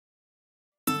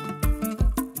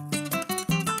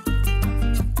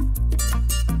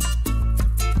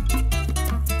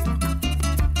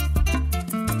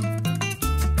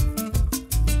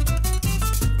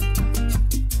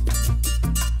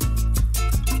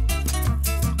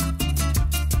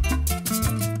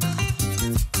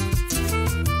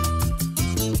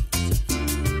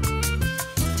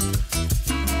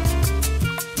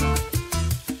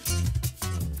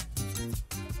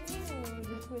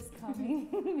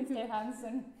Mr.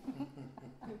 Hanson.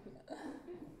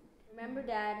 Remember,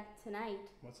 Dad, tonight.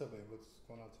 What's up, babe? What's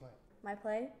going on tonight? My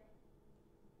play?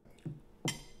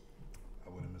 I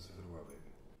wouldn't miss it for the world, baby.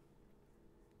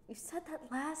 You said that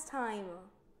last time.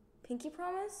 Pinky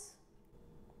promise?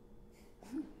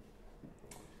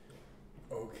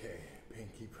 Okay,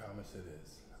 pinky promise it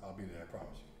is. I'll be there, I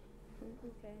promise you.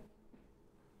 Okay.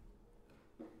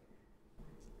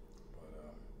 But,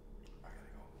 I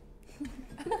gotta go.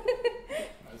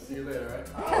 I'll see you later, right?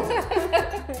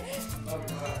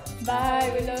 Bye,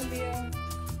 we love you.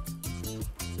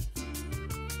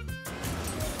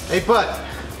 Hey, bud.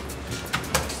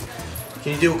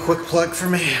 Can you do a quick plug for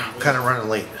me? I'm kind of running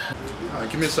late. All right,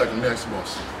 give me a second. Let me ask the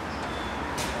boss.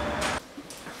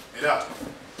 Mira,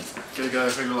 ¿qué le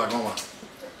arreglo la goma?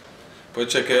 Pues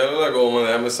chequeale la goma,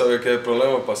 déjame saber qué es el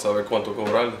problema para saber cuánto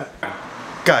cobrarle.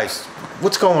 Guys,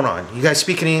 what's going on? You guys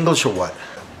speaking English or what?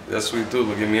 Yes, we do,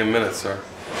 but give me a minute, sir.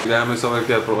 Déjame saber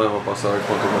qué es el problema para saber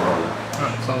cuánto cobrarle. All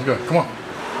right, sounds good. Come on.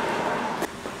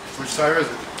 Which tire is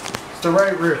it? It's the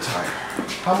right rear tire.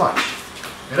 How much?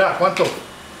 Mira, ¿cuánto?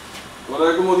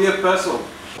 Vale como 10 pesos.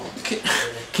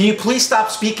 Can you please stop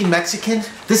speaking Mexican?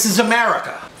 This is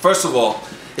America. First of all,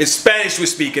 it's Spanish we're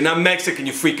speaking, not Mexican,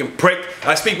 you freaking prick.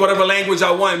 I speak whatever language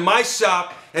I want in my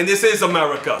shop, and this is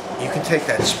America. You can take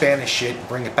that Spanish shit and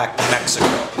bring it back to Mexico.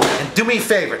 And do me a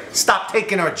favor, stop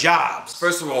taking our jobs.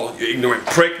 First of all, you ignorant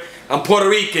prick, I'm Puerto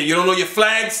Rican, you don't know your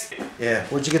flags? Yeah,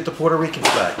 where'd you get the Puerto Rican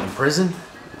flag? In prison?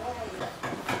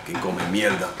 Que come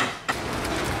mierda.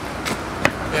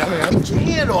 Yeah, man. Get your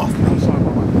hand off me. I'm sorry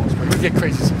about my boss, but we get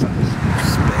crazy sometimes.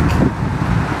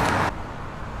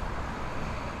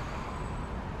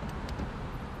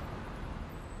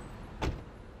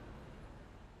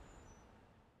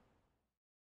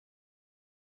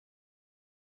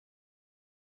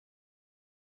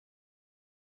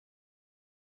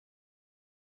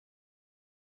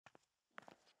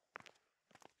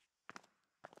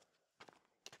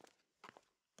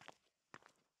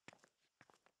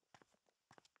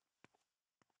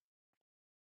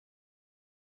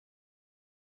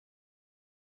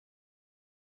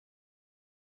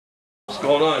 What's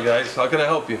going on, guys? How can I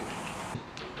help you?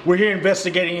 We're here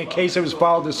investigating a case that was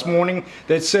filed this morning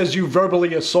that says you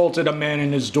verbally assaulted a man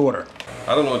and his daughter.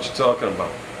 I don't know what you're talking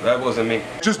about. That wasn't me.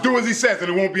 Just do as he says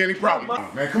and it won't be any problem.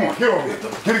 Man, come on, get over here.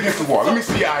 Get against the wall. Let me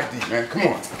see your ID, man. Come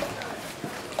on.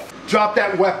 Drop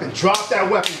that weapon. Drop that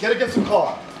weapon. Get against the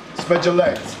car. Spread your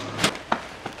legs.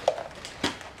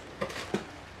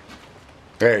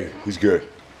 Hey, he's good.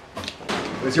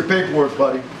 Where's your paperwork,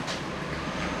 buddy?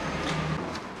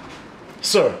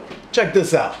 Sir, check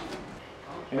this out.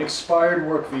 An expired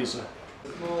work visa.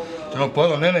 Yo no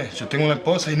puedo, nene. Yo tengo una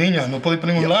esposa y niña. No puedo ir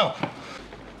para ningún lado.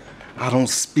 I don't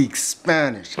speak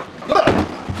Spanish.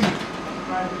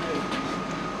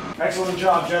 Excellent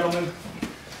job, gentlemen.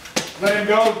 Let him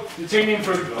go. Detain him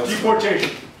for deportation.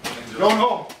 Going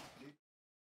home.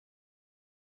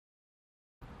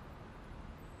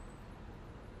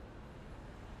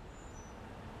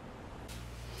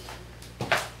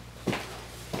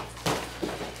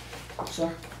 Sir?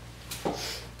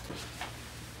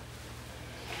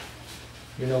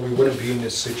 You know, we wouldn't be in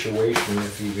this situation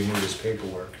if you renewed his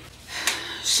paperwork.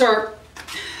 Sir,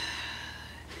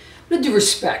 with due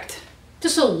respect,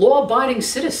 this is a law-abiding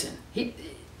citizen.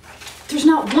 There's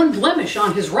not one blemish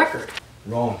on his record.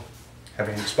 Wrong.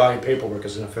 Having expired paperwork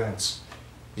is an offense.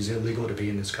 He's illegal to be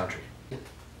in this country.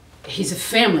 He's a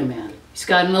family man. He's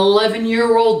got an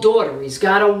 11-year-old daughter. He's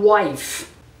got a wife.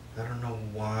 I don't know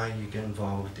why you get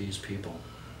involved with these people.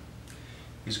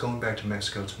 He's going back to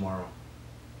Mexico tomorrow,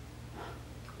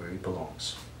 where he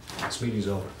belongs. This meeting's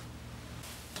over.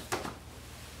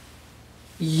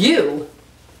 You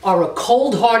are a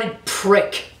cold-hearted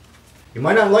prick. You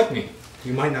might not like me.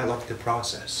 You might not like the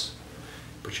process.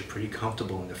 But you're pretty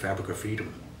comfortable in the fabric of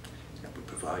freedom that we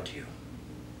provide to you.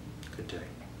 Good day.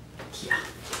 Yeah.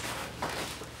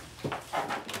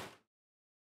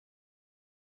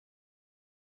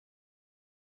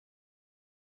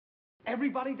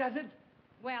 Everybody does it?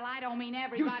 Well, I don't mean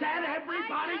everybody. You said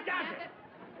everybody does it.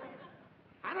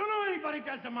 I don't know anybody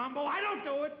does the mambo. I don't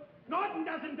do it. Norton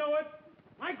doesn't do it.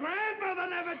 My grandmother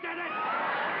never did it.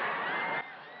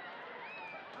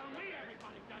 Tell me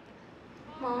everybody does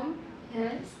it. Mom?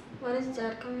 Yes? When is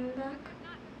Dad coming back?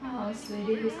 Oh,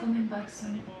 sweetie, he's coming back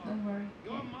soon. Don't worry.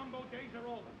 Your mambo days are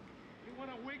over. You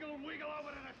want to wiggle over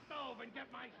to the stove and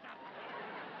get my stuff.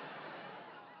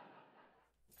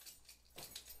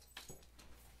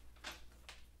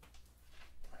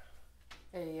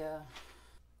 Hey,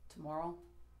 tomorrow,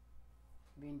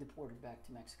 being deported back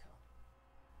to Mexico.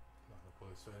 That's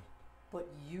what it said. But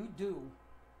you do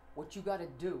what you gotta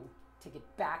do to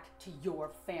get back to your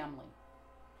family.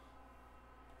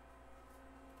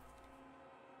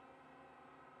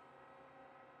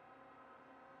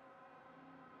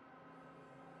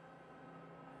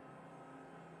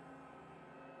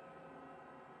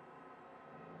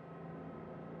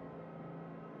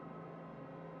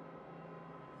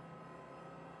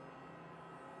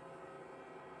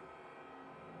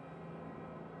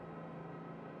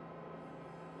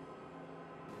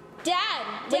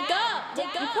 Dad, wake up!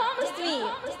 You promised me!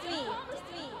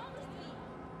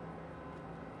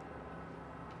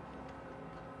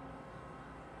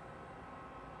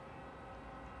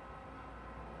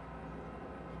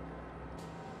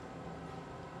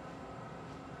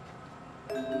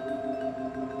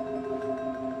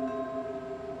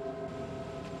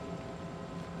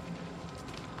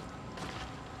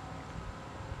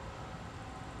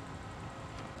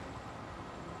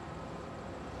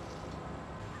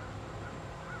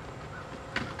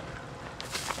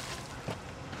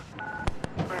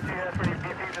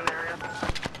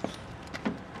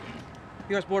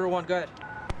 US Border 1, go ahead.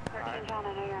 13 John,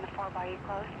 I know you're in a 4xE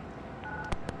close.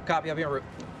 Copy, I'll be en route.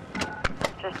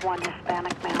 Just one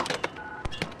Hispanic male.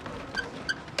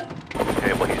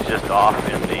 Okay, well he's just off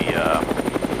in the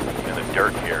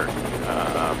dirt here,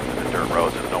 in the dirt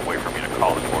roads. There's no way for me to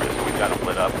call it for you, so we've got him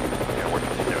lit up, and we're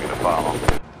continuing to follow.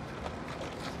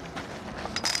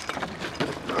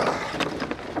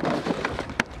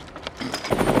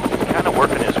 He's kind of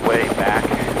working his way back,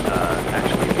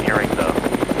 actually nearing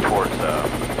towards, I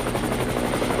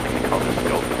think they call this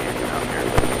Goat Canyon out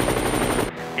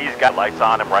here. He's got lights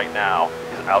on him right now.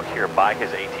 He's out here by his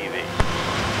ATV.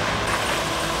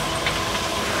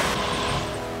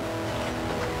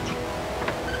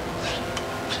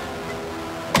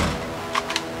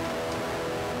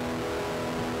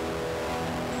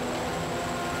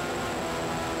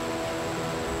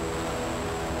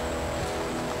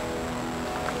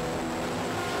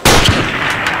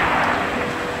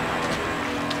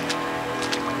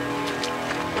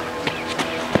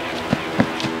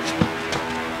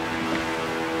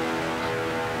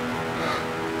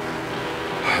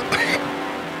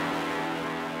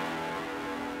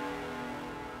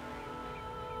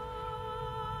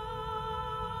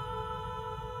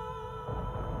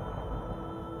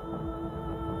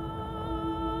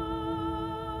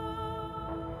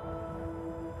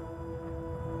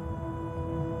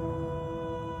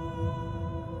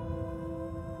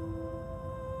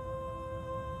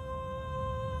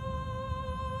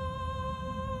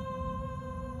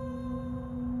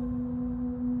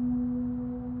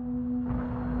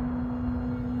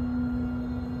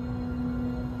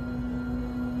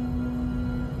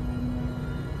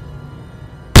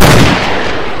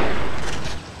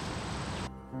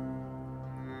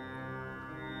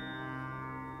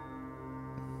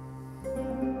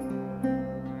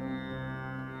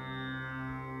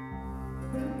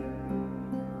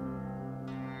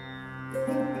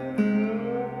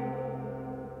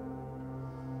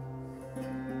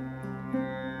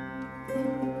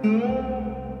 Mm-hmm.